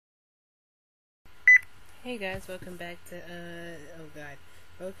Hey guys, welcome back to, oh god.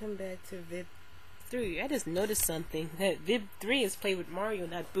 Welcome back to Vib 3. I just noticed something, that Vib 3 is played with Mario,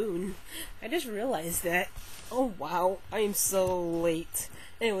 not Boone. I just realized that. Oh wow, I am so late.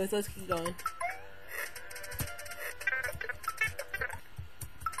 Anyways, let's keep going.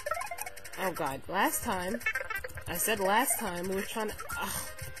 Oh god, last time, I said last time, we were trying to, I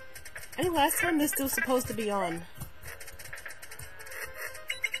think last time this was supposed to be on.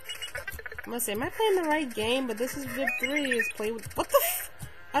 I must say, am I playing the right game? But this is Vib 3 is played with. What the f?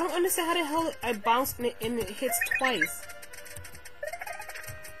 I don't understand how the hell I bounced and it hits twice.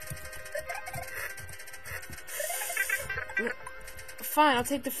 Fine, I'll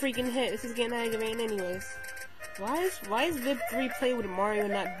take the freaking hit. This is getting aggravating anyways. Why is Vib 3 played with Mario,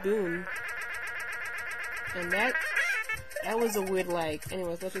 not Boone? And that was a weird lag.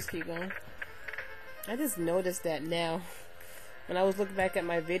 Anyways, let's just keep going. I just noticed that now. When I was looking back at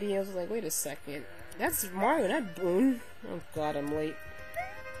my videos, I was like, wait a second. That's Mario, not Boone. Oh god, I'm late.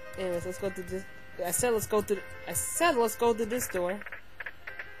 Anyways, let's go through this. I said let's go through this door.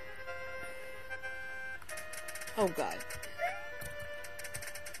 Oh god.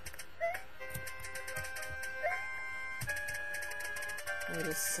 Wait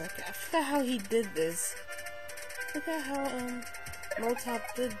a second. I forgot how he did this. I forgot how, Motop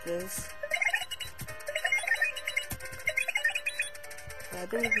did this. I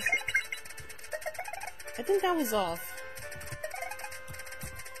think that was off.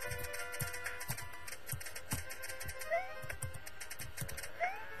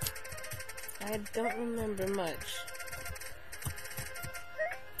 I don't remember much.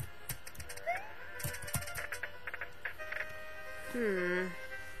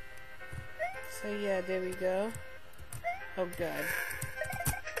 So yeah, there we go. Oh god.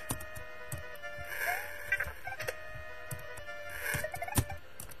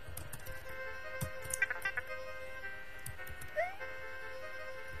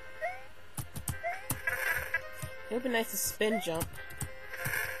 It would be nice to spin jump.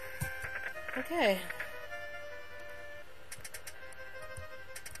 Okay.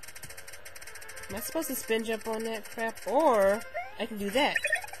 Am I supposed to spin jump on that crap? Or I can do that.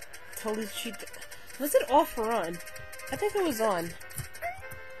 Totally cheat. Was it off or on? I think it was on.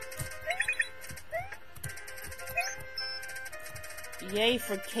 Yay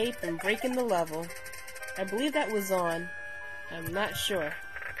for Cape and breaking the level. I believe that was on. I'm not sure.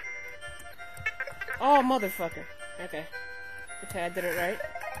 Oh, motherfucker. Okay. Okay, I did it right.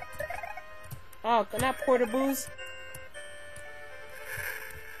 Oh, not Portaboos.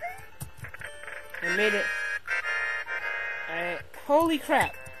 I made it. Alright. Holy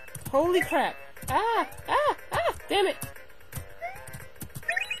crap. Holy crap. Ah! Ah! Ah! Damn it!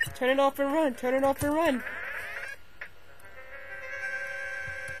 Turn it off and run. Turn it off and run.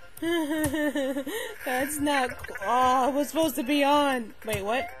 That's not... Oh, it was supposed to be on. Wait,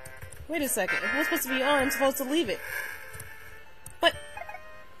 what? Wait a second. If it was supposed to be on, I'm supposed to leave it. But...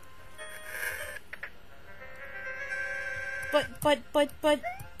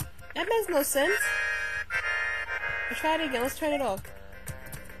 That makes no sense. Let's try it again. Let's turn it off.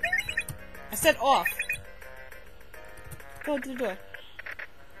 I said off. Go to the door.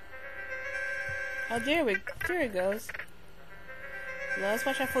 Oh, there it goes. Now let's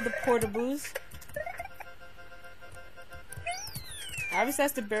watch out for the Portaboos. Obviously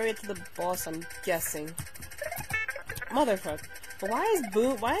has to bury it to the boss, I'm guessing. Motherfucker. But why is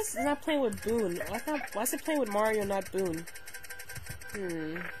Boone, why is it not playing with Boone? Why is it playing with Mario, not Boone?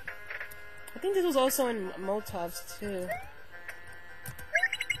 I think this was also in Motov's too.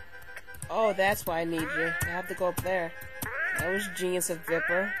 Oh, that's why I need you. I have to go up there. That was genius of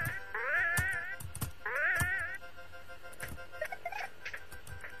Vipper.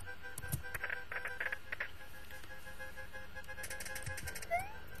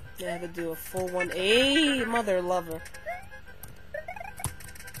 Yeah, I have to do a full one. Hey, mother lover.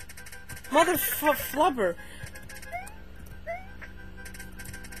 Mother flubber.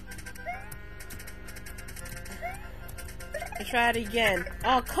 I try it again.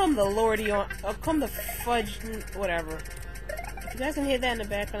 Oh, come the lordy on. Oh, come the fudge. Whatever. If you guys can hear that in the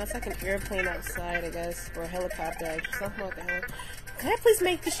background, it's like an airplane outside, I guess. Or a helicopter, actually. Something like that. Can I please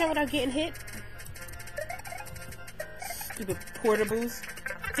make the show without getting hit? Stupid Portaboos.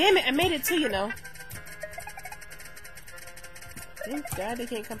 Damn it, I made it too, you know. Thank God they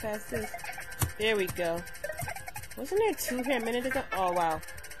can't come past this. There we go. Wasn't there two here a minute ago? Oh, wow.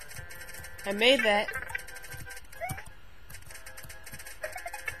 I made that.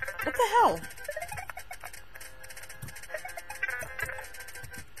 What the hell?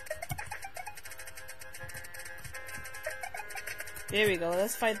 There we go.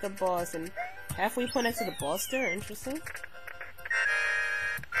 Let's fight the boss and Halfway point next to the boss there? Interesting.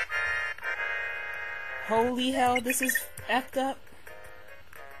 Holy hell, this is effed up.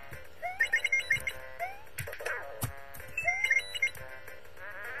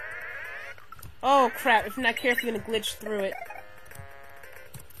 Oh crap, if you're not careful, you're gonna glitch through it.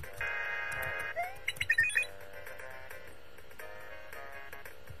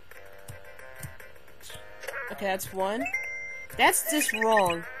 Okay, that's one. That's just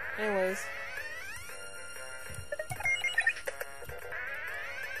wrong. Anyways.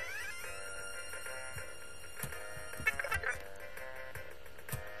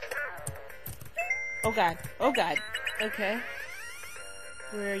 Oh god. Oh god. Okay.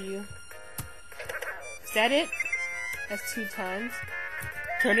 Where are you? Is that it? That's 2 times.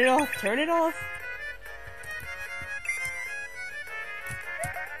 Turn it off. Turn it off.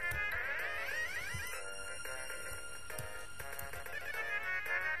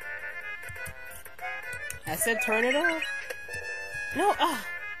 I said turn it off. No, ah.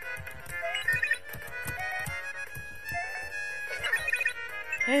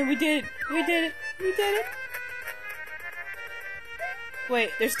 Hey, we did it. We did it. We did it. Wait,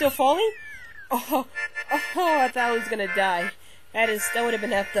 they're still falling? Oh, I thought I was gonna die. That would have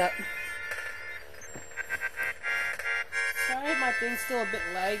been effed up. Sorry, my thing's still a bit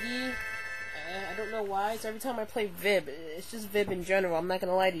laggy. I don't know why. So every time I play Vib, it's just Vib in general. I'm not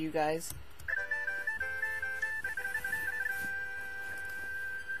gonna lie to you guys.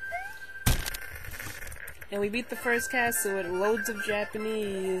 And we beat the first castle with loads of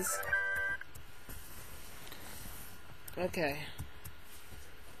Japanese. Okay.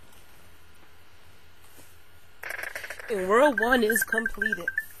 And World 1 is completed.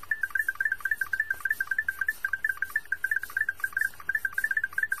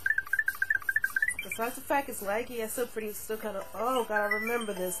 Besides the fact it's laggy, it's still kind of. Oh god, I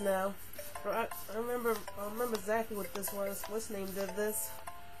remember this now. I remember exactly what this was. What's name did this?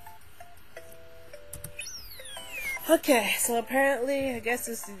 Okay, so apparently, I guess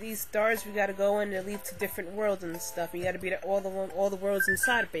it's these stars we gotta go in and lead to different worlds and stuff. You gotta beat all the worlds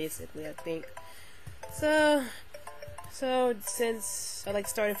inside, basically, I think. So since I like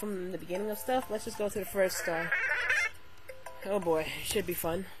starting from the beginning of stuff, let's just go to the first star. Oh boy, should be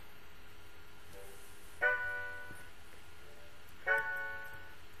fun.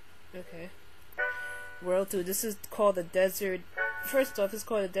 Okay. World 2, this is called the Desert. First off, it's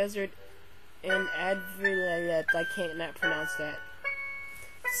called the Desert and Adverlet. I can't not pronounce that.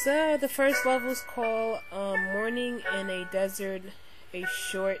 So the first level is called Morning in a Desert, a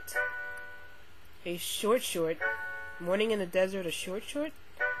short. Morning in the Desert, a short.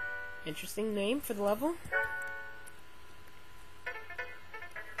 Interesting name for the level.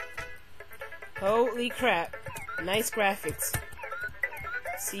 Holy crap. Nice graphics.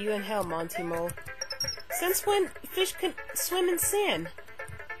 See you in hell, Monty Mole. Since when fish can swim in sand?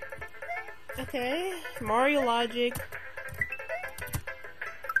 Okay, Mario logic.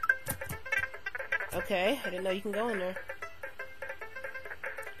 Okay, I didn't know you can go in there.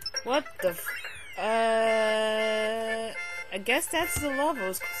 What the I guess that's the level.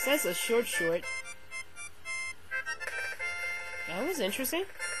 It says a short. That was interesting.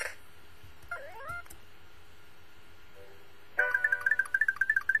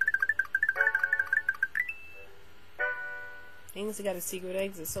 Things that got a secret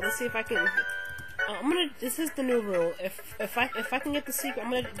exit. So let's see if I can. This is the new rule. If I can get the secret,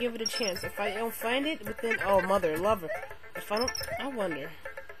 I'm gonna give it a chance. If I don't find it within, oh mother, lover. If I don't, I wonder.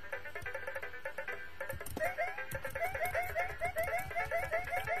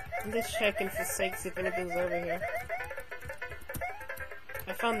 I'm just checking for sakes if anything's over here.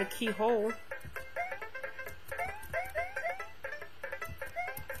 I found the keyhole.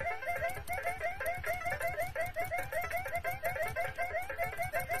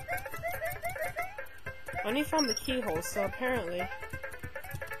 I only found the keyhole, so apparently.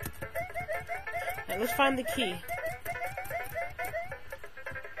 Alright, let's find the key.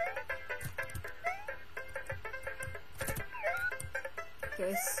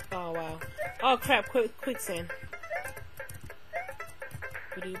 This. Oh wow. Oh crap! Quicksand.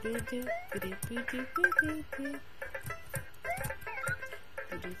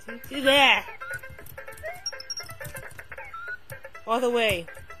 There. All the way.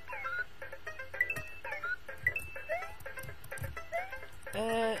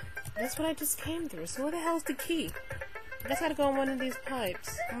 That's what I just came through. So where the hell's the key? I guess I gotta go on one of these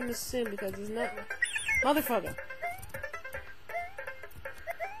pipes. I'm gonna assume because there's not. Motherfucker.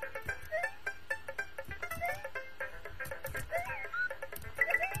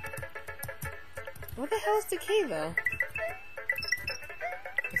 What the hell's the key though?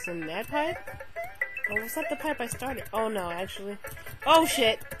 It's in that pipe? Oh, was that the pipe I started? Oh no, actually. Oh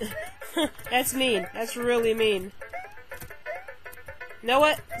shit! That's mean. That's really mean. You know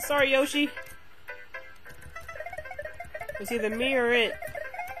what? Sorry, Yoshi. It's either me or it.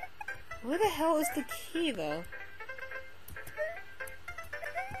 Where the hell is the key, though?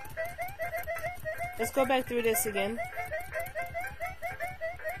 Let's go back through this again.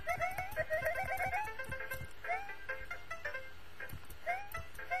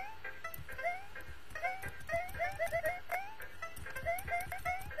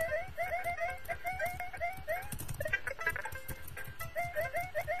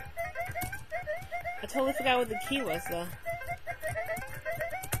 I totally forgot what the key was, though.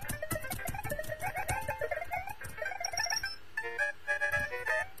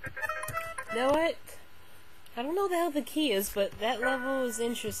 You know what? I don't know the hell the key is, but that level is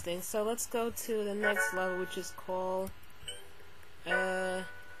interesting. So let's go to the next level, which is called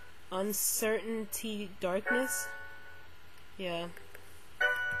Uncertainty Darkness. Yeah.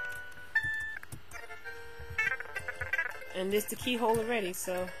 And there's the keyhole already,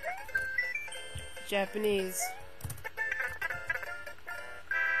 so Japanese.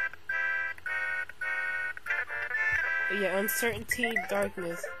 But yeah, Uncertainty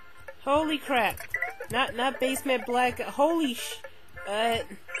Darkness. Holy crap! Not Basement Black. Holy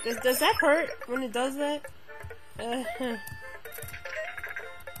does that hurt when it does that?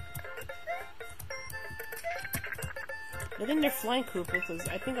 But then they're flying Koopa, because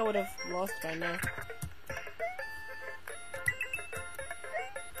I think I would have lost by now.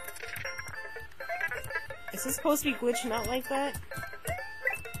 Is this supposed to be glitching out like that?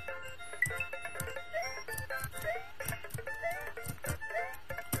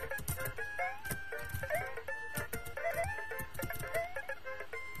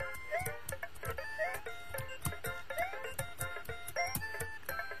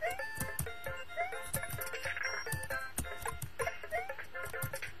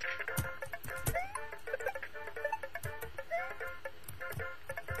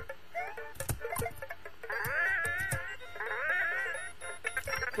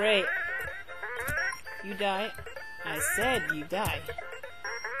 Great. You die. I said you die.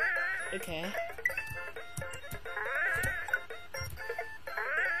 Okay.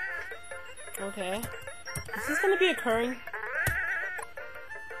 Okay. Is this gonna be occurring?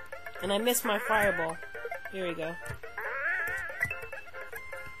 And I missed my fireball. Here we go.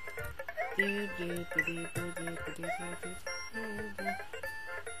 Shit,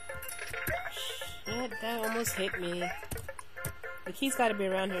 that almost hit me. The key's gotta be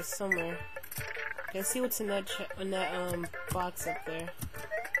around here somewhere. Let's see what's in that box up there.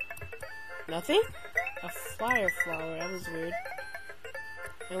 Nothing? A fire flower. That was weird.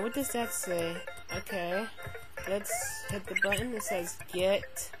 And what does that say? Okay. Let's hit the button. It says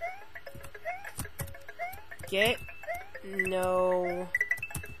get. Get. No.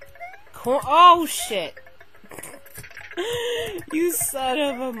 Oh shit! You son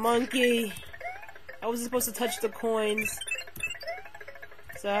of a monkey! I wasn't supposed to touch the coins.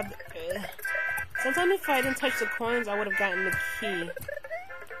 So sometimes if I didn't touch the coins, I would have gotten the key.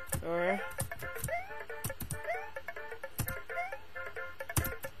 Or...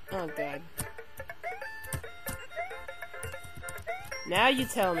 oh god. Now you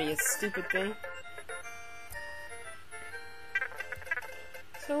tell me, you stupid thing.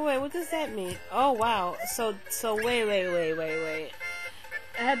 So wait, what does that mean? Oh wow. So wait.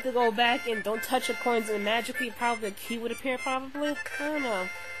 I had to go back and don't touch the coins and magically probably a key would appear probably? I don't know.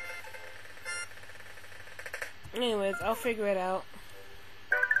 Anyways, I'll figure it out.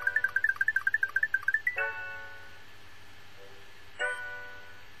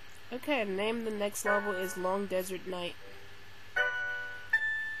 Okay, the name of the next level is Long Desert Night.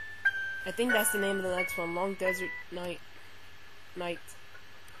 I think that's the name of the next one, Long Desert Night.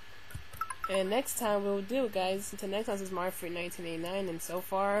 And next time we'll do it, guys. Until next time, this is Mario Fruit 1989, and so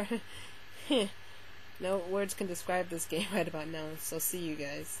far, no words can describe this game right about now. So see you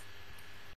guys.